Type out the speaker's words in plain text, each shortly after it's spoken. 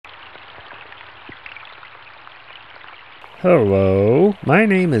Hello, my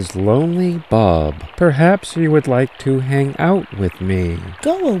name is Lonely Bob. Perhaps you would like to hang out with me.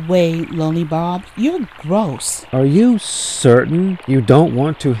 Go away, Lonely Bob. You're gross. Are you certain you don't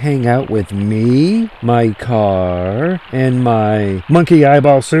want to hang out with me, my car, and my monkey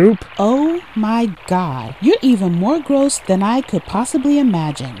eyeball soup? Oh my God. You're even more gross than I could possibly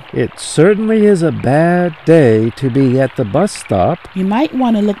imagine. It certainly is a bad day to be at the bus stop. You might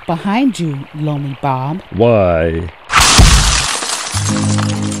want to look behind you, Lonely Bob. Why?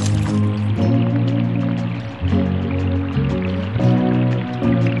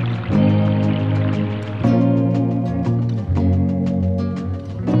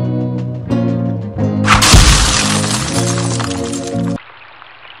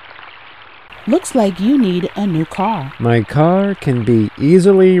 Looks like you need a new car. My car can be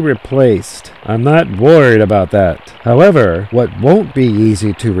easily replaced. I'm not worried about that. However, what won't be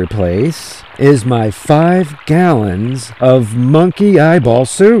easy to replace is my 5 gallons of monkey eyeball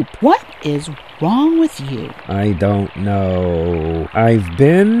soup. What is wrong with you? I don't know. I've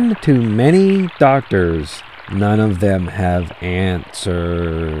been to many doctors. None of them have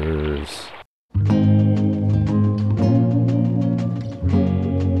answers.